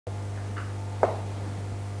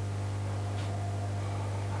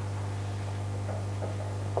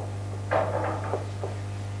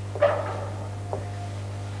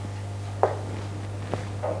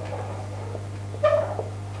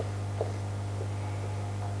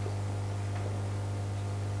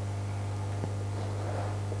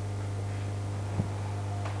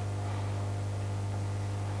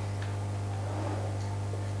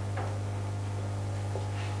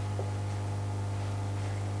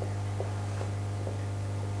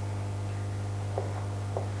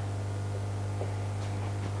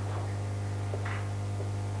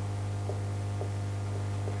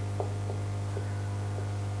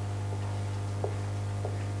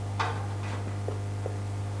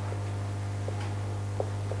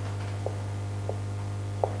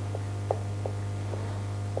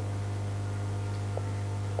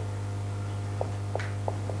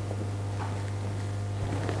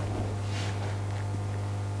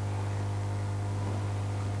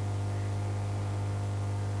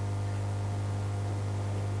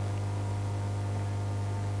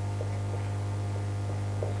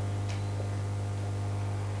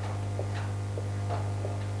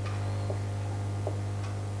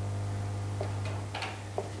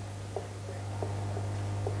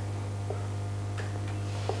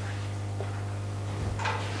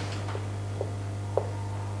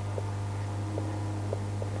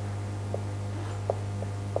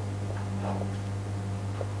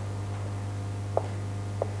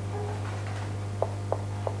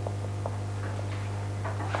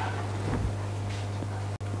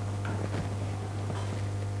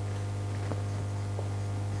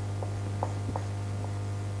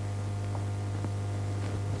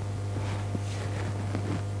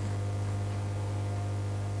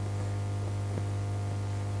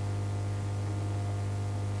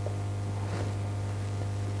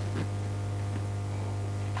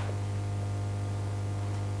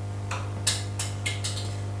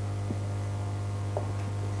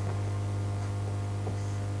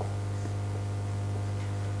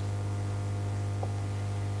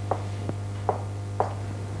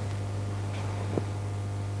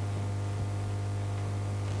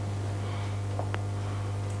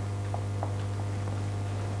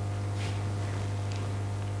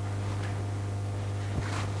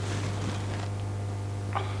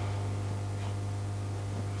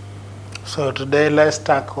So today let's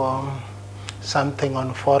tackle something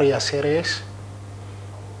on Fourier series.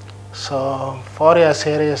 So Fourier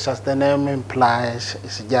series, as the name implies,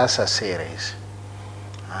 is just a series.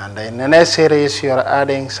 And in any series you're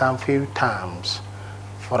adding some few terms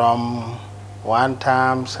from one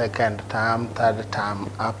term, second term, third term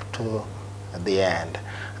up to the end.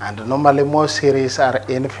 And normally most series are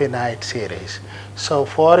infinite series. So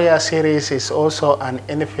Fourier series is also an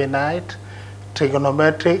infinite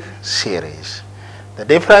trigonometric series. The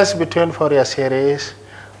difference between Fourier series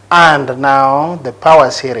and now the power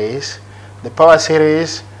series,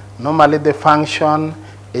 normally the function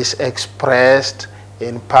is expressed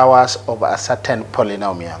in powers of a certain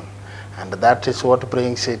polynomial. And that is what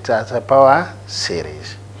brings it as a power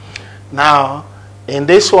series. Now, in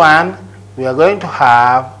this one, we are going to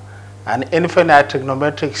have an infinite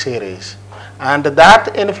trigonometric series. And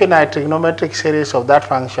that infinite trigonometric series of that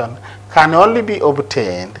function can only be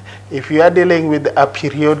obtained if you are dealing with a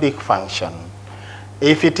periodic function.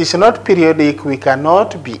 If it is not periodic, we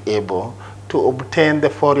cannot be able to obtain the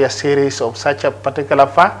Fourier series of such a particular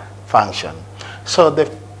function. So the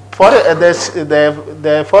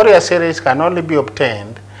Fourier series can only be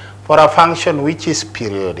obtained for a function which is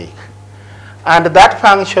periodic. And that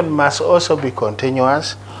function must also be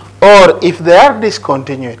continuous, or if there are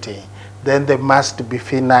discontinuity, then there must be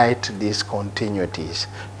finite discontinuities,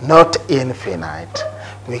 not infinite.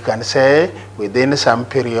 We can say within some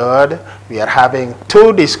period we are having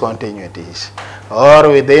 2 discontinuities,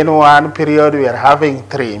 or within one period we are having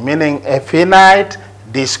 3, meaning a finite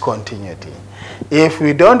discontinuity. If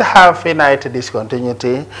we don't have finite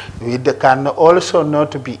discontinuity, we can also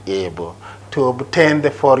not be able to obtain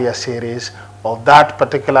the Fourier series of that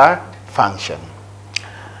particular function.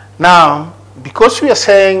 Now, because we are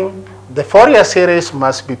saying the Fourier series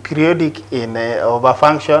must be periodic of a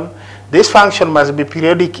function, this function must be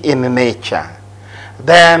periodic in nature,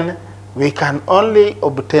 then we can only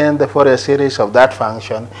obtain the Fourier series of that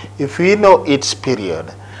function if we know its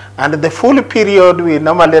period. And the full period we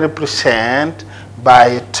normally represent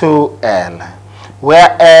by 2L,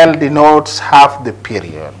 where L denotes half the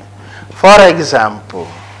period. For example,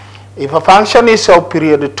 if a function is of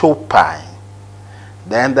period 2 pi,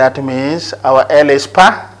 then that means our L is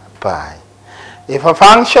pi. If a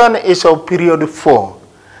function is of period 4,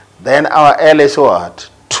 then our L is what?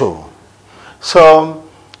 2. So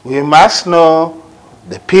we must know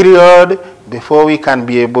the period before we can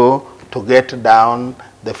be able to get down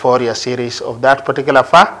the Fourier series of that particular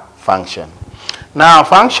function. Now,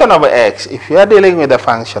 function of x, if you are dealing with a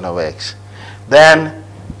function of x, then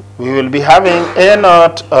we will be having a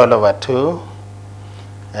naught all over 2.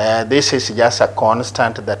 This is just a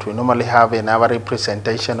constant that we normally have in our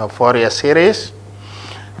representation of Fourier series.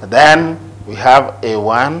 Then we have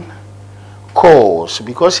a1 cos,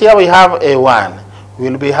 because here we have a1, we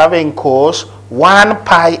will be having cos 1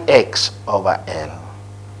 pi x over L.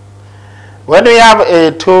 When we have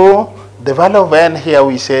a2, the value of n here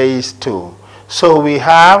we say is 2. So we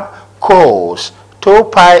have cos 2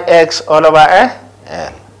 pi x all over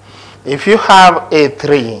L. If you have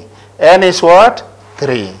a3, n is what?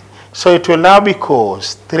 3. So it will now be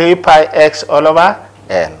cos 3 pi x all over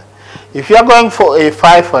L. If you are going for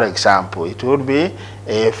a5, for example, it would be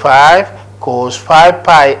a5 cos 5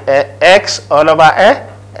 pi x all over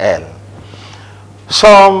L.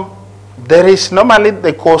 So there is normally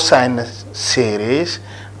the cosine series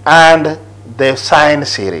and the sine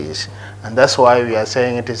series. And that's why we are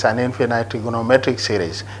saying it is an infinite trigonometric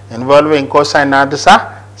series involving cosine and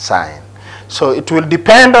sine. So it will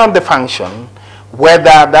depend on the function whether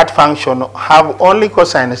that function have only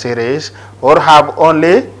cosine series or have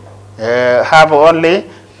only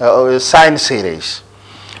sine series.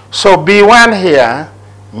 So B1 here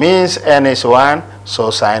means n is 1,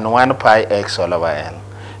 so sine 1 pi x all over L.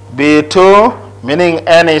 B2 meaning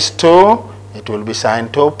n is 2, it will be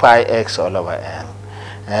sine 2 pi x all over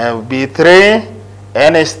L. B3,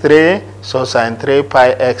 n is 3, so sine 3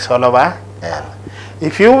 pi x all over L.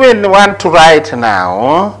 If you will want to write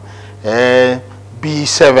now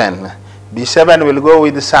B7, B7 will go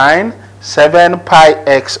with sine 7 pi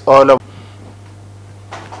x all over.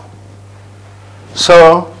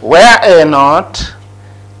 So where A0,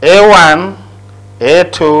 A1,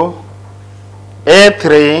 A2,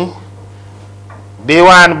 A3,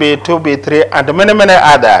 B1, B2, B3, and many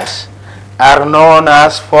others are known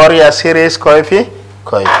as Fourier series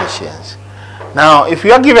coefficients. Now, if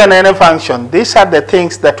you are given any function, these are the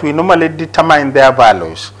things that we normally determine their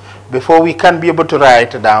values before we can be able to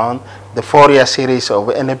write down the Fourier series of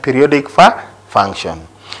any periodic function.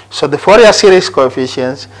 So the Fourier series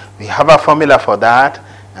coefficients, we have a formula for that,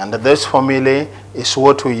 and this formula is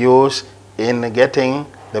what we use in getting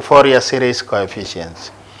the Fourier series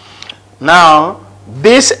coefficients. Now,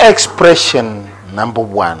 this expression number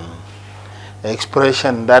 1,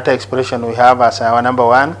 that expression we have as our number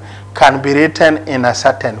 1, can be written in a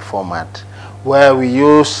certain format where we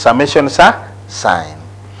use summation sign.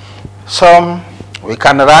 So we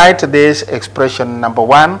can write this expression number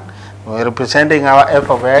 1, we're representing our f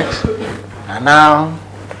of x, and now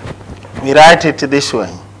we write it this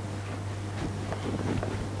way.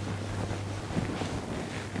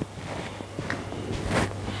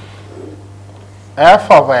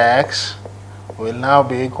 F of x will now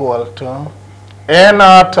be equal to a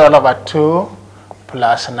naught all over 2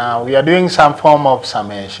 plus, now we are doing some form of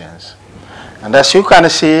summations. And as you can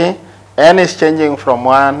see, n is changing from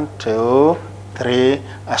 1 to 3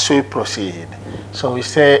 as we proceed. So we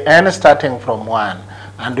say n starting from 1,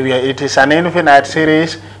 and it is an infinite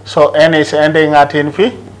series, so n is ending at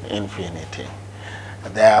infinity.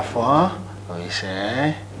 Therefore, we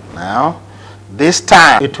say now, this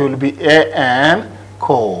time it will be an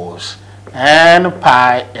cos n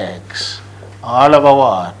pi x all over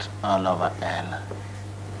what? All over L.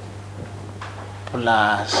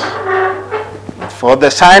 Plus, for the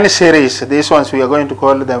sine series, these ones we are going to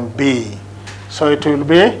call them B. So it will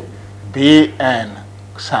be Bn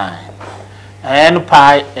sine n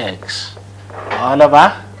pi x all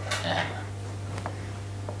over L.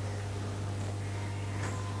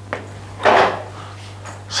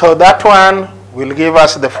 So that one will give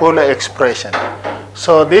us the full expression.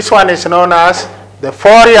 So this one is known as the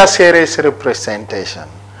Fourier series representation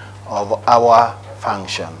of our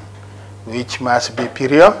function, which must be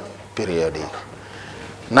periodic.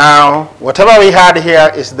 Now, whatever we had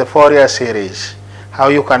here is the Fourier series. How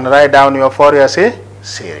you can write down your Fourier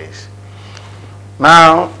series.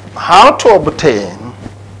 Now, how to obtain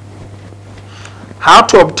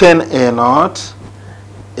A naught,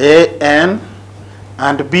 An,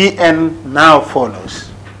 and Bn now follows.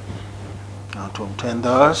 Now to obtain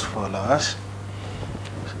those follows.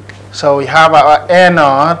 So we have our A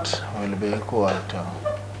naught will be equal to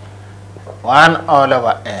 1 all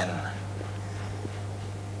over L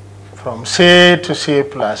from C to C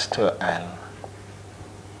plus 2L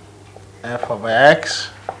f of x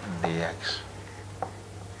dx.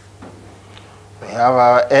 We have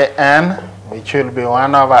our An, which will be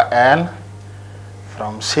 1 over L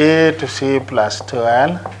from C to C plus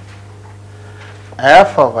 2L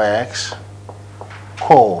f of x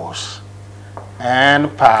cos n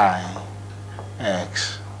pi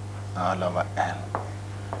x all over L.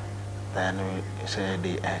 Then we say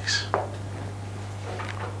dx.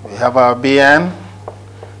 We have our Bn.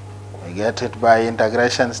 We get it by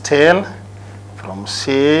integration still from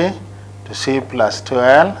C to C plus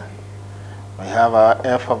 2L. We have our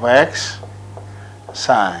f of x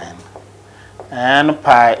sine n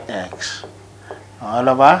pi x all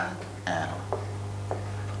over L.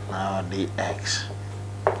 Now dx.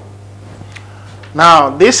 Now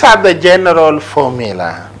these are the general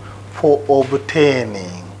formula for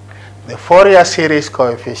obtaining the Fourier series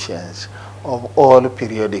coefficients of all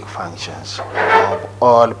periodic functions, of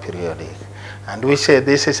all periodic. And we say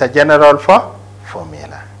this is a general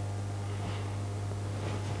formula.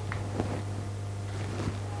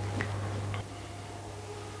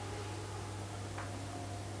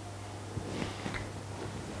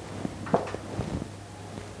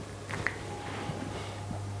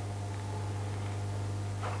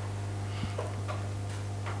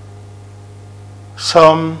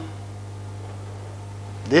 So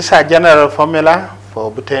these are general formula for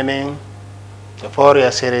obtaining the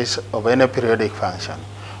Fourier series of any periodic function.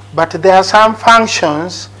 But there are some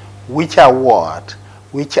functions which are what?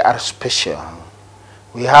 Which are special.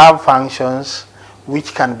 We have functions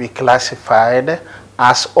which can be classified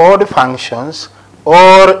as odd functions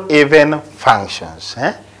or even functions.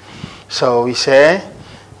 So we say,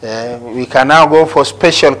 we can now go for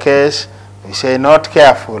special case. We say not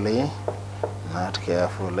carefully.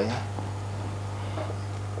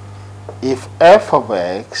 If f of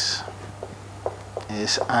x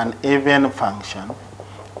is an even function,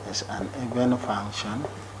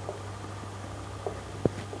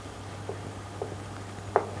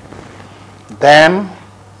 then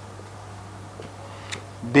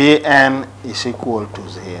Bn is equal to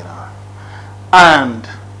 0. And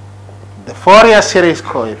the Fourier series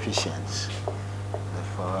coefficients,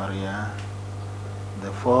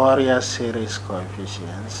 the Fourier series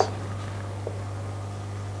coefficients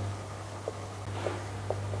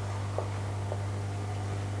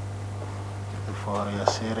Fourier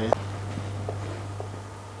series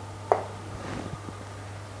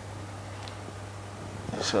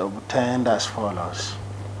is obtained as follows.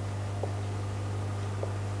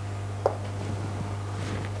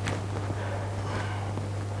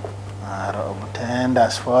 and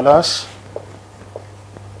as follows.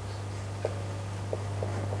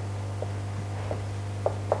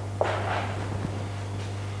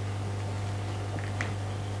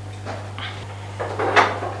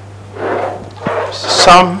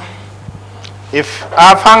 If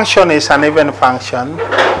our function is an even function,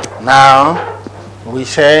 now we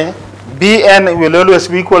say Bn will always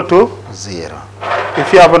be equal to 0.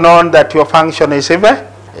 If you have known that your function is even.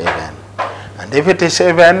 And if it is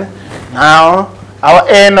even, now our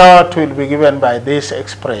A0 will be given by this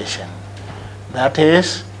expression. That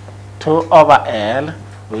is 2 over L,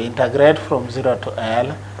 we integrate from 0 to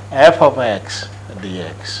L, f of x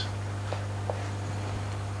dx.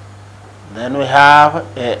 Then we have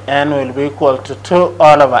n will be equal to 2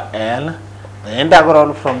 all over L, the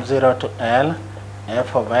integral from 0 to L,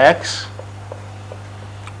 f of x,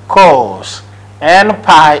 cos n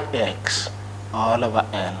pi x all over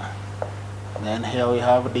L. Then here we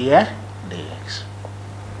have dx.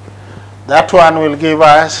 That one will give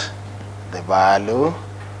us the value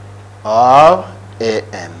of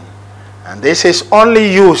an. And this is only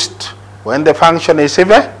used when the function is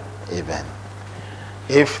even.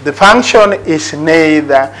 If the function is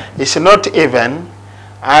not even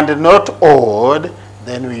and not odd,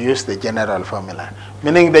 then we use the general formula.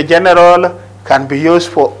 Meaning the general can be used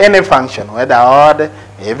for any function, whether odd,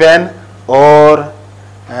 even, or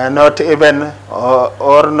not even,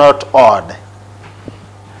 or not odd.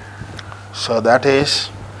 So that is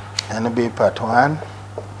NB part 1.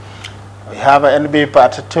 We have NB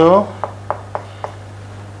part 2.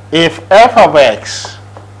 If f of x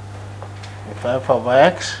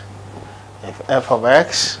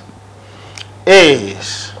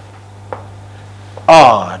is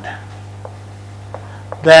odd,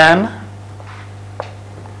 then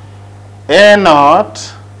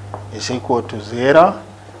A0 is equal to 0,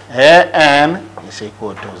 An is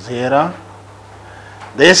equal to 0.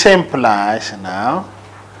 This implies now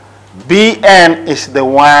Bn is the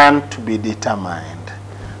one to be determined.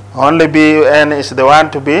 Only Bn is the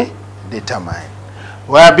one to be determined.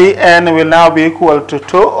 Where Bn will now be equal to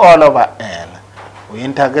 2 all over L. We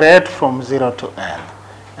integrate from 0 to L.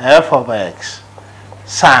 F of x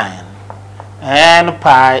sine n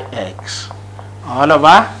pi x all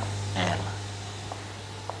over L.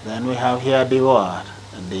 Then we have here the what?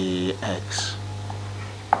 Dx.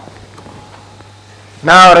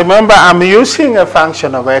 Now remember, I'm using a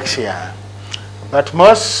function of x here, but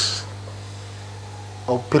most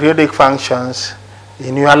of periodic functions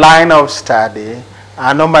in your line of study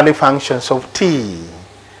are normally functions of t.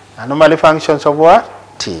 Are normally functions of what?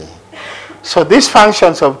 T. So these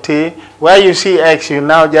functions of t, where you see x, you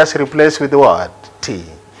now just replace with what? T.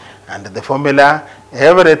 And the formula,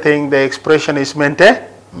 everything, the expression is maintained.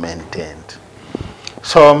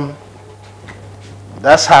 So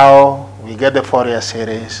that's how we get the Fourier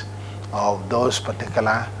series of those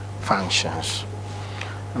particular functions.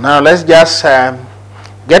 Now let's just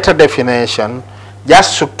get a definition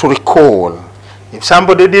just to recall. If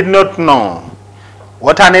somebody did not know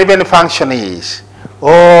what an even function is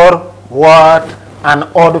or what an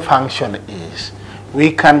odd function is,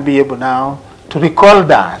 we can be able now to recall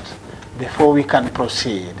that before we can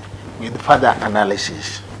proceed with further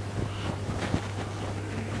analysis.